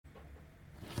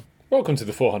Welcome to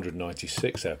the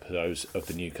 496 episodes of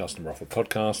the New Customer Offer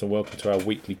podcast, and welcome to our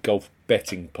weekly golf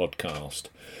betting podcast.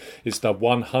 It's the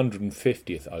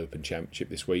 150th Open Championship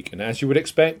this week, and as you would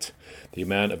expect, the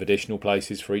amount of additional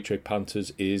places for each way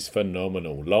punters is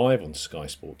phenomenal. Live on Sky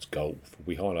Sports Golf,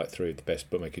 we highlight three of the best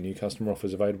Bookmaker new customer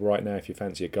offers available right now if you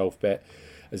fancy a golf bet.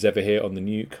 As ever here on the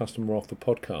New Customer Offer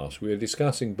podcast, we are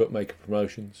discussing Bookmaker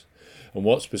promotions and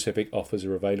what specific offers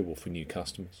are available for new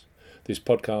customers. This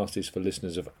podcast is for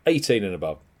listeners of 18 and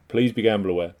above. Please be gamble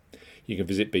aware. You can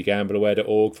visit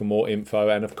begambleaware.org for more info,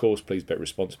 and of course, please bet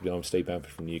responsibly. I'm Steve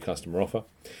Bamford from New Customer Offer.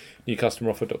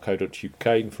 newcustomeroffer.co.uk.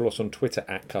 You can follow us on Twitter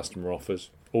at Customer Offers.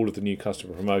 All of the new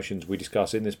customer promotions we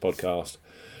discuss in this podcast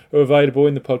are available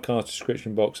in the podcast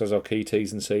description box as our key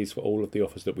T's and C's for all of the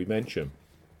offers that we mention.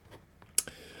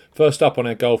 First up on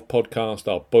our golf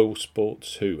podcast are Boyle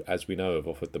Sports, who, as we know, have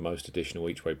offered the most additional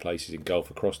each-way places in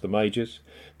golf across the majors,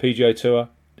 PGA Tour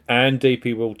and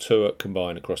DP World Tour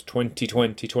combined across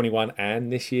 2020, 21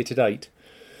 and this year to date.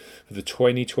 For the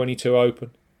 2022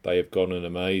 Open, they have gone an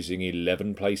amazing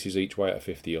 11 places each way at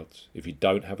 50 odds. If you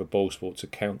don't have a Boyle Sports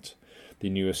account,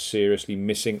 then you are seriously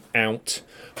missing out.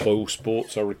 Boyle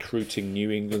Sports are recruiting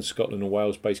New England, Scotland and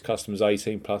Wales-based customers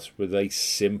 18 plus with a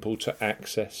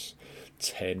simple-to-access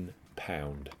 £10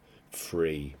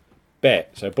 free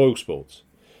bet. So Boyle Sports.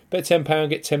 Bet £10,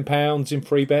 get £10 in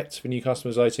free bets for new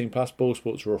customers 18 plus. Boyle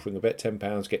Sports are offering a bet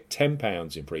 £10, get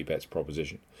 £10 in free bets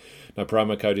proposition. No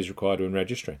promo code is required when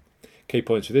registering. Key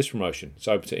points for this promotion. It's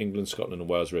open to England, Scotland and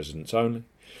Wales residents only.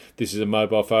 This is a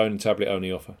mobile phone and tablet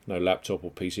only offer. No laptop or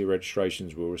PC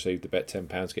registrations will receive the bet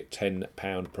 £10, get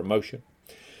 £10 promotion.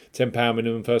 £10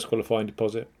 minimum first qualifying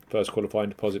deposit. First qualifying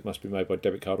deposit must be made by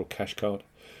debit card or cash card.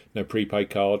 No prepaid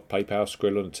card, PayPal,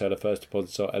 Skrill and Teller first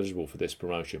deposits are eligible for this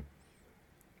promotion.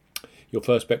 Your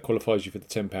first bet qualifies you for the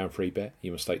 £10 free bet.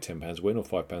 You must stake £10 win or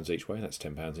 £5 each way, that's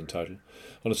 £10 in total.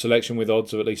 On a selection with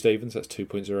odds of at least evens, that's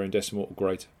 2.0 in decimal or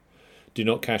greater. Do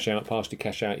not cash out, partially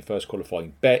cash out your first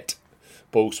qualifying bet.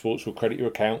 Boyle Sports will credit your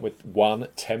account with one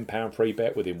 £10 free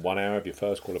bet within 1 hour of your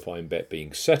first qualifying bet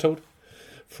being settled.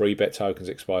 Free bet tokens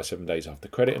expire 7 days after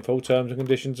credit and full terms and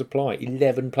conditions apply.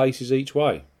 11 places each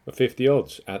way at 50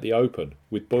 odds at the Open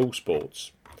with Boyle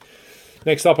Sports.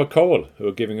 Next up are Coral, who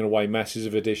are giving away masses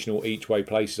of additional each-way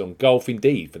places on golf.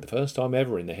 Indeed, for the first time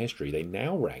ever in their history, they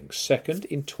now rank second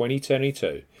in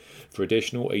 2022 for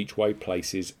additional each-way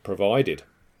places provided.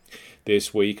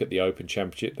 This week at the Open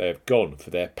Championship, they have gone for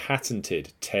their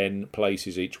patented 10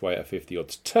 places each way at 50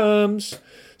 odds terms,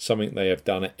 something they have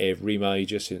done at every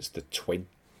major since the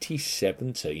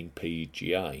 2017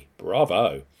 PGA.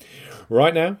 Bravo!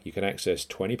 Right now, you can access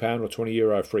 £20 or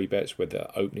 €20 free bets with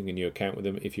opening a new account with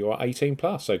them if you are 18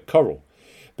 plus. So Coral,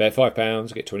 bet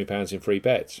 £5, get £20 in free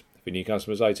bets. For new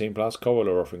customers 18 plus, Coral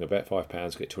are offering a bet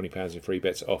 £5, get £20 in free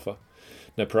bets offer.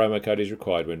 No promo code is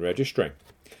required when registering.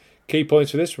 Key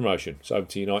points for this promotion. It's open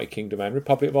to United Kingdom and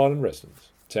Republic of Ireland residents.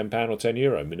 £10 or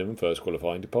 €10 minimum first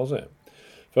qualifying deposit.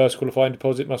 First qualifying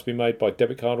deposit must be made by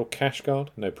debit card or cash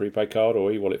card. No prepaid card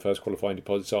or e-wallet first qualifying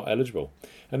deposits are eligible.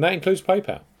 And that includes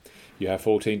PayPal. You have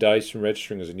 14 days from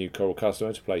registering as a new Coral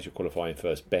customer to place your qualifying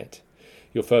first bet.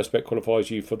 Your first bet qualifies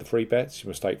you for the free bets. You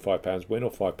must stake £5 win or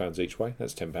 £5 each way.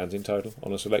 That's £10 in total.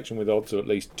 On a selection with odds of at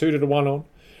least 2 to 1 on,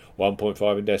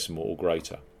 1.5 in decimal or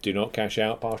greater. Do not cash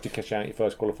out, partially cash out your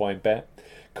first qualifying bet.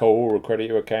 Coral will credit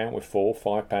your account with £4,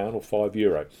 £5 or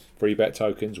 €5 free bet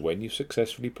tokens when you've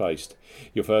successfully placed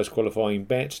your first qualifying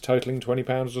bet totaling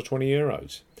 £20 or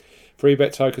 €20. Free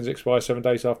bet tokens expire 7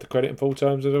 days after credit and full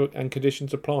terms and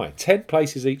conditions apply. 10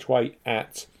 places each way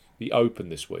at the Open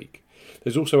this week.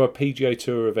 There's also a PGA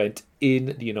Tour event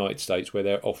in the United States where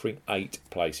they're offering 8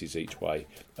 places each way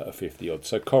at a 50 odds.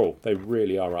 So Coral, they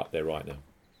really are up there right now.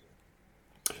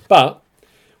 But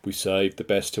we saved the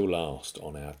best till last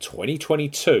on our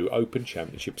 2022 Open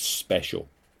Championship special.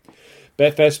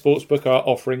 Betfair Sportsbook are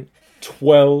offering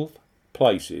 12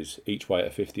 places each way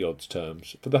at 50 odds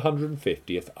terms for the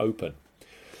 150th Open.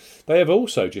 They have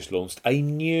also just launched a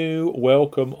new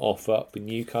welcome offer for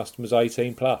new customers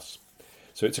 18 plus.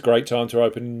 So it's a great time to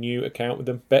open a new account with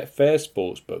them. Betfair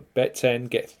Sportsbook. Bet 10,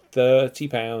 get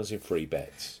 £30 in free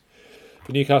bets.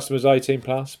 For new customers 18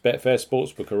 plus, Betfair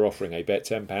Sportsbook are offering a bet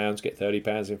 £10, get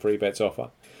 £30 in free bets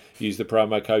offer. Use the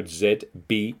promo code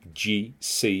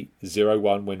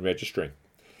ZBGC01 when registering.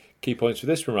 Key points for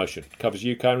this promotion. Covers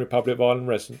UK and Republic of Ireland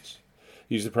residents.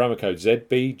 Use the promo code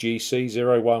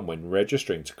ZBGC01 when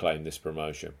registering to claim this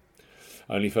promotion.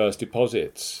 Only first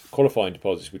deposits, qualifying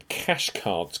deposits with cash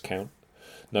cards count.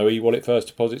 No e-wallet first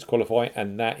deposits qualify,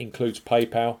 and that includes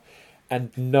PayPal,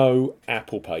 and no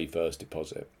Apple Pay first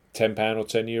deposit. £10 or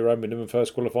 €10 minimum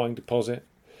first qualifying deposit.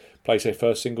 Place a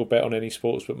first single bet on any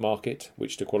sportsbook market,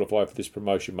 which to qualify for this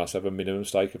promotion must have a minimum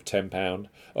stake of £10 at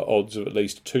odds of at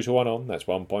least 2 to 1 on, that's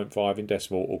 1.5 in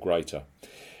decimal or greater.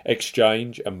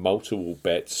 Exchange and multiple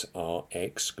bets are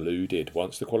excluded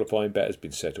once the qualifying bet has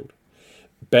been settled.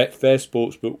 Betfair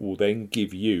Sportsbook will then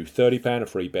give you £30 of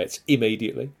free bets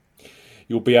immediately.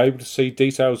 You'll be able to see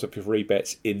details of your free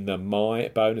bets in the My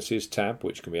Bonuses tab,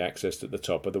 which can be accessed at the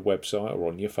top of the website or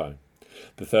on your phone.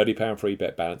 The £30 free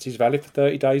bet balance is valid for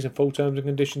 30 days and full terms and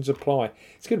conditions apply.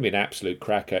 It's going to be an absolute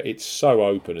cracker. It's so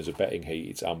open as a betting heat,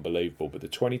 it's unbelievable. But the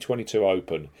 2022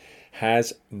 Open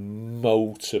has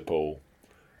multiple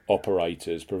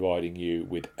operators providing you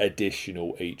with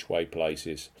additional each way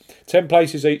places. 10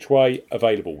 places each way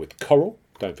available with Coral.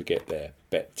 Don't forget there,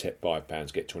 bet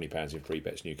 £5, get £20 in free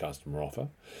bets, new customer offer.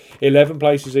 11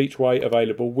 places each way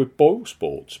available with Boyle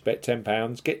Sports. Bet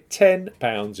 £10, get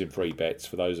 £10 in free bets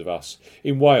for those of us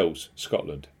in Wales,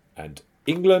 Scotland and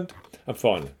England. And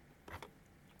finally,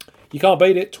 you can't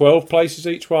beat it, 12 places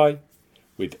each way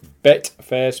with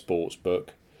Betfair Sportsbook.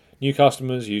 New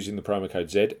customers using the promo code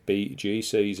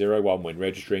ZBGC01 when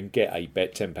registering get a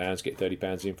bet £10, get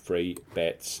 £30 in free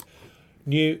bets.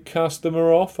 New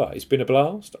customer offer. It's been a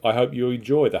blast. I hope you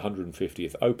enjoy the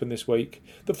 150th Open this week.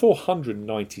 The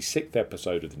 496th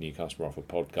episode of the New Customer Offer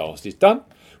podcast is done.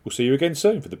 We'll see you again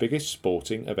soon for the biggest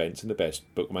sporting events and the best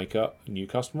Bookmaker new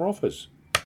customer offers.